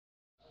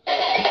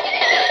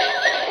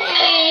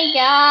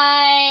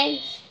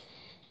guys!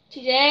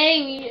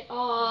 Today we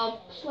are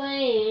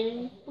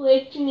playing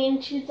breaking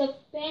into the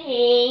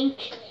bank.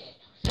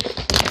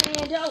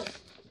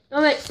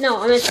 And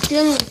I'm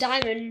stealing the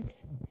diamond.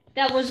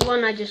 That was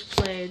one I just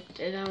played,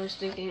 and I was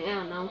thinking, I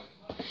don't know.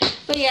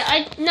 But yeah,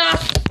 I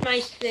knocked my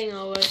thing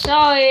over.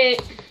 Sorry,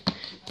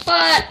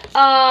 but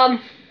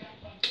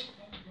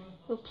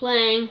we're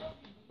playing.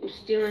 I'm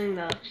stealing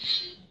the.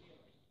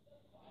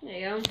 There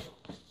you go.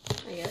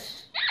 I guess.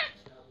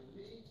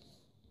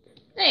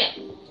 There.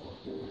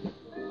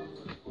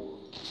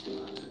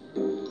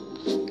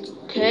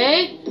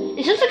 Okay.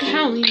 It sounds like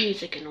Halloween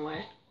music in a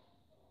way.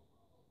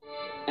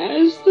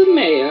 As the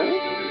mayor,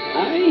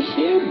 I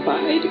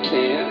hereby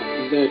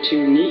declare the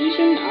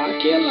Tunisian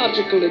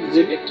archaeological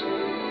exhibit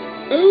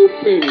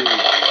open.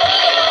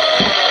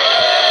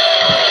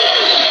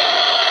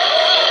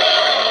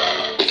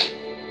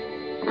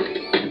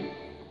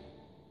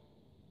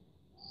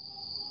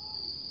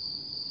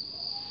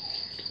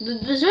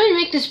 There's way to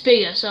make this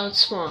bigger so it's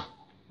small.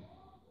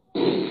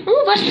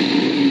 Oh,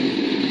 busted!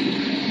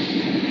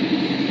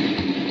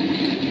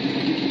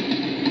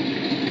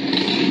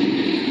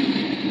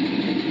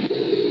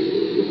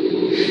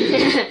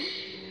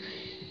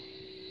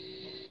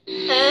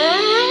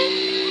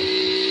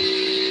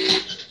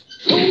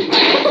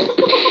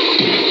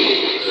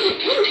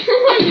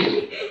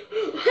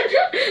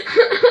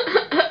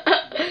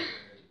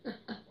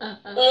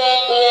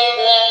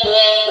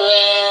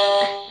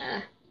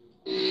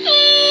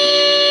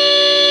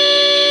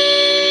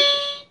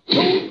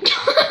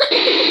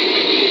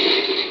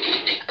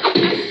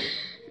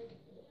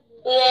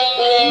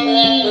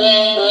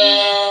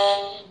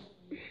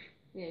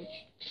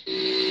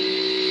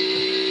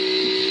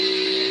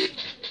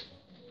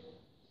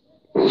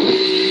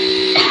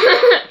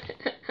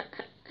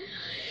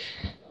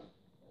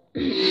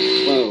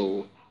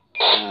 Whoa.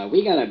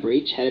 We got a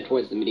breach headed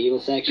towards the medieval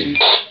section.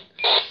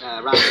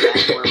 Roger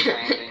that, we're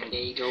trying to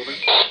engage over.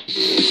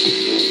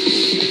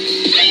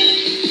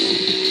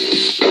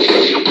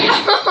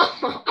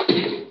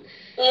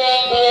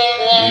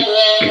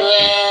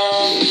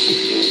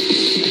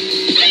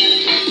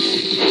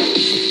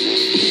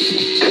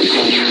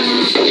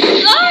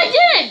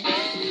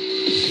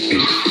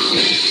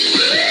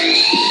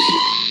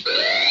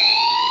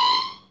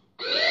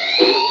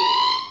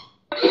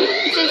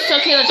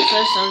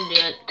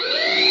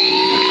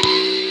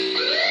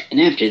 And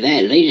after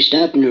that, they just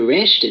up and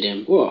arrested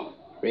him. Whoa,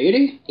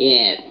 really?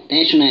 Yeah,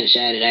 that's when I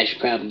decided I should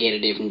probably get a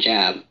different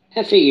job.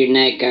 I figured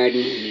night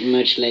guarding was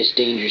much less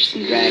dangerous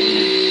than driving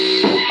a...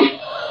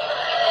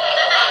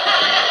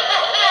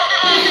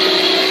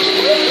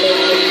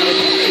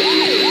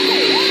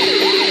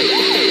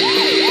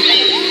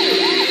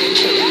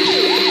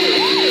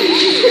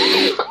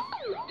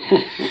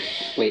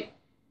 Wait.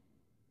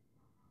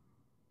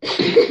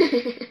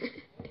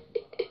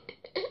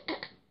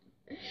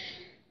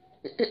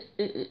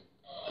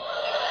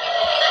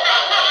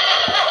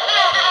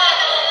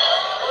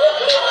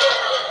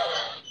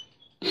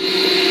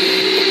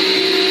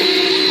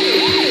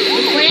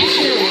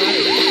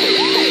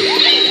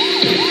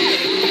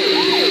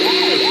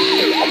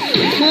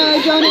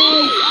 No,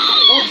 Johnny!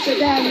 Upside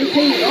down,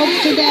 repeat,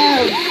 upside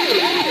down!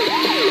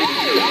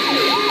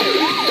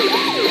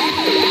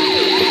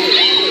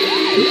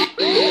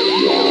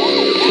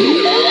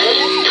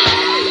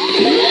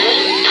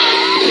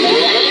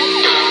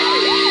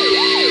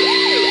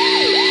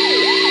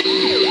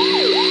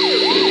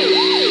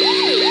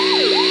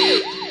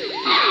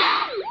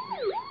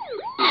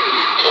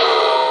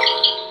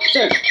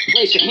 Sir,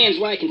 place your hands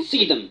where I can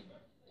see them.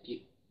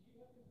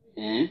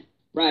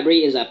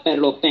 Bribery is a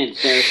federal offense,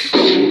 sir.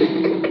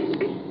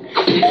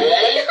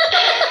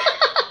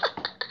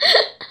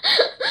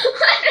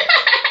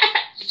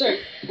 Sir,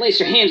 place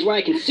your hands where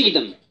I can see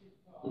them.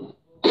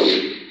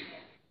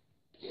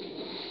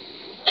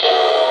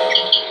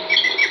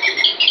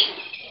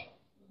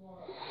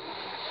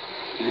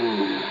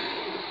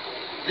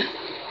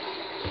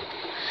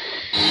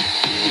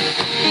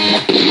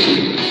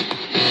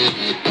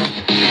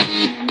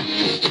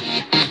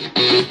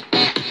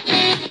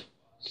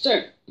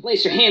 Sir,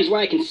 place your hands where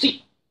I can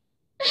see.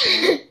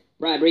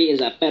 Bribery is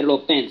a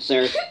federal offense,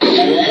 sir. I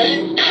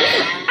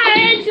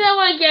answered that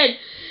one again.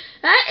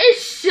 That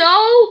is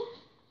so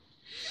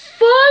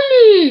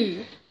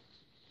funny.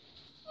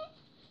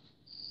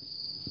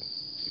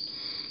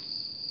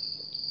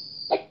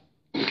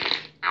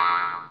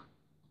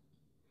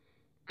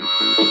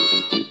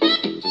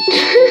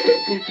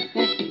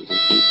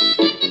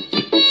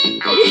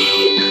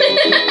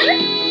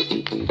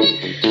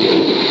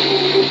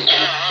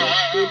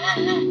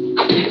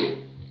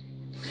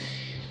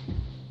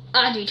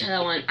 I'll do each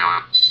other one.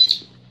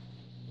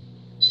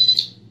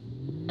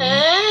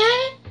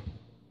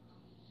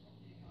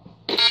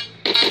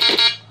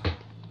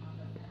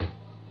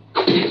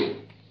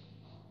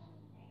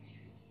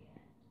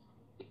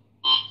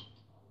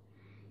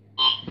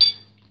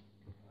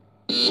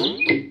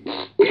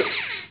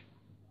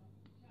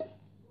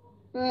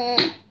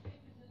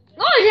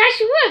 Oh, it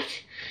actually worked.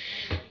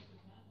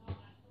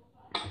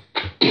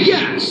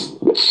 Yes!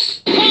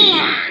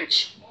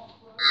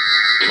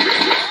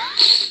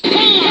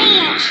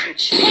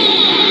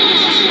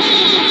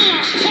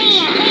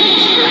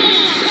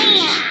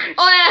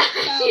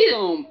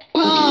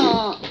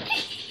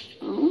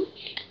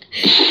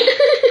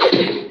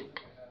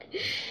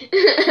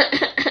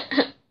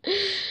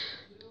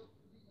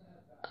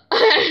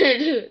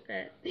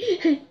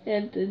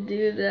 had to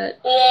do that.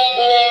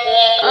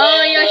 Oh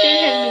my gosh, I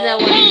had to do that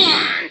one.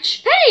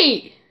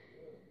 Penny!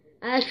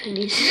 I like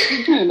pennies.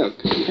 Yeah, look,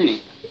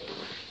 Penny.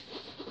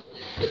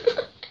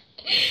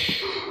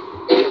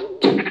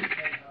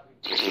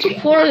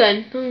 Four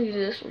then. I'm gonna do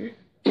this one.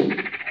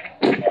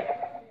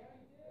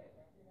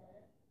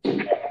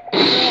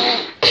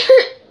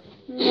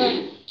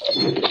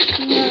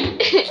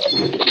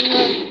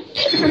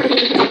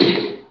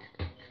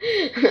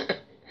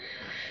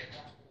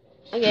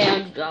 Okay,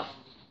 I'll drop.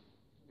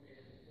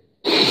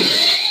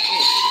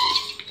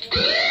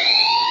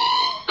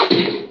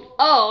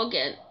 Oh,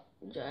 okay.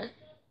 Just.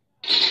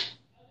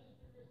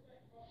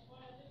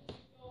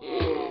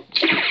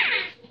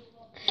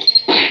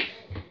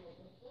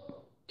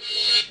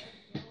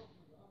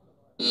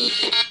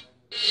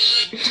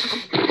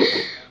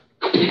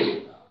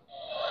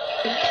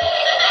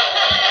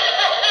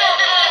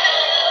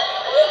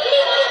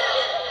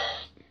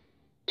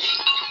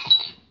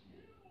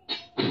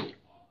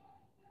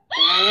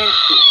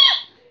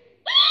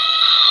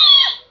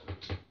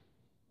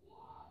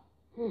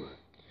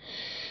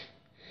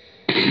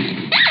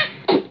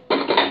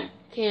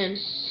 Can.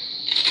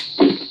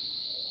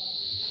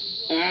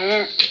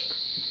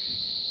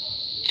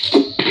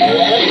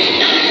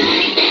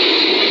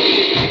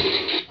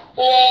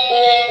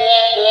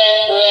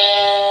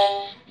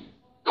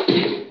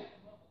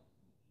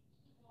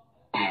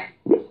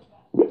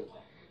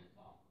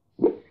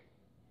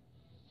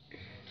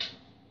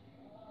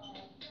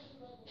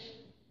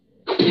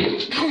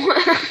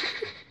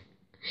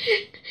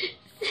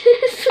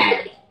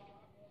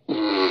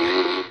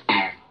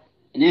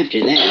 And after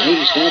that, they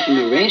just up and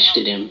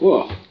arrested him.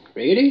 Whoa,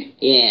 really?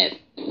 Yeah.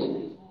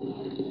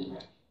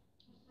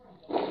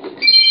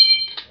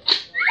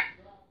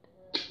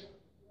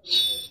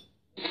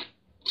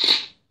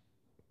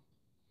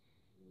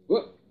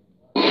 What?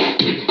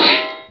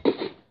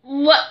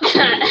 What?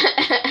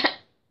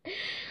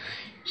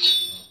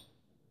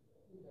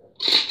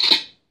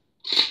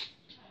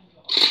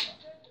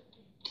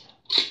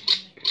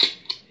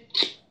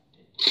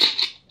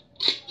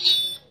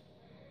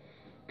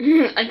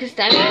 I just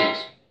died.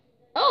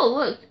 Oh,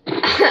 look.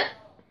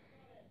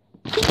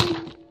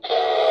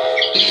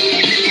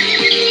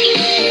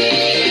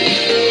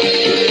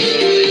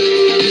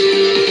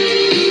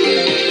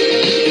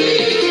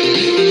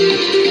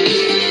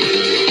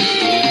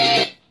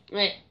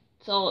 Wait,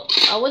 so,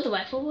 what's the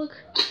rifle look?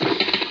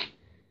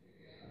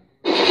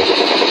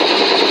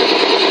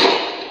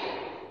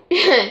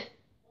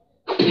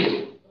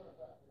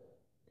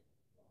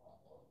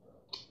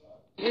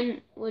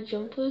 And what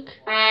jump look?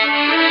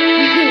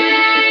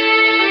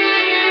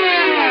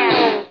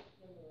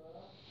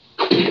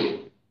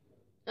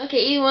 Okay,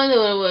 either one of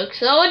them will work,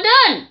 so we're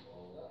done!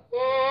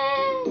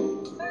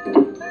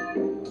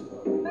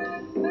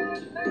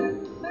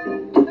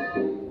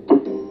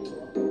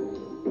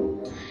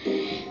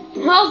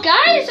 Well,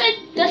 guys,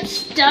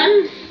 that's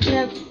done. We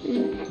have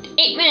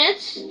 8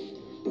 minutes.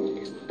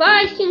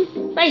 Bye. See you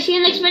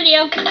in the next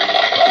video.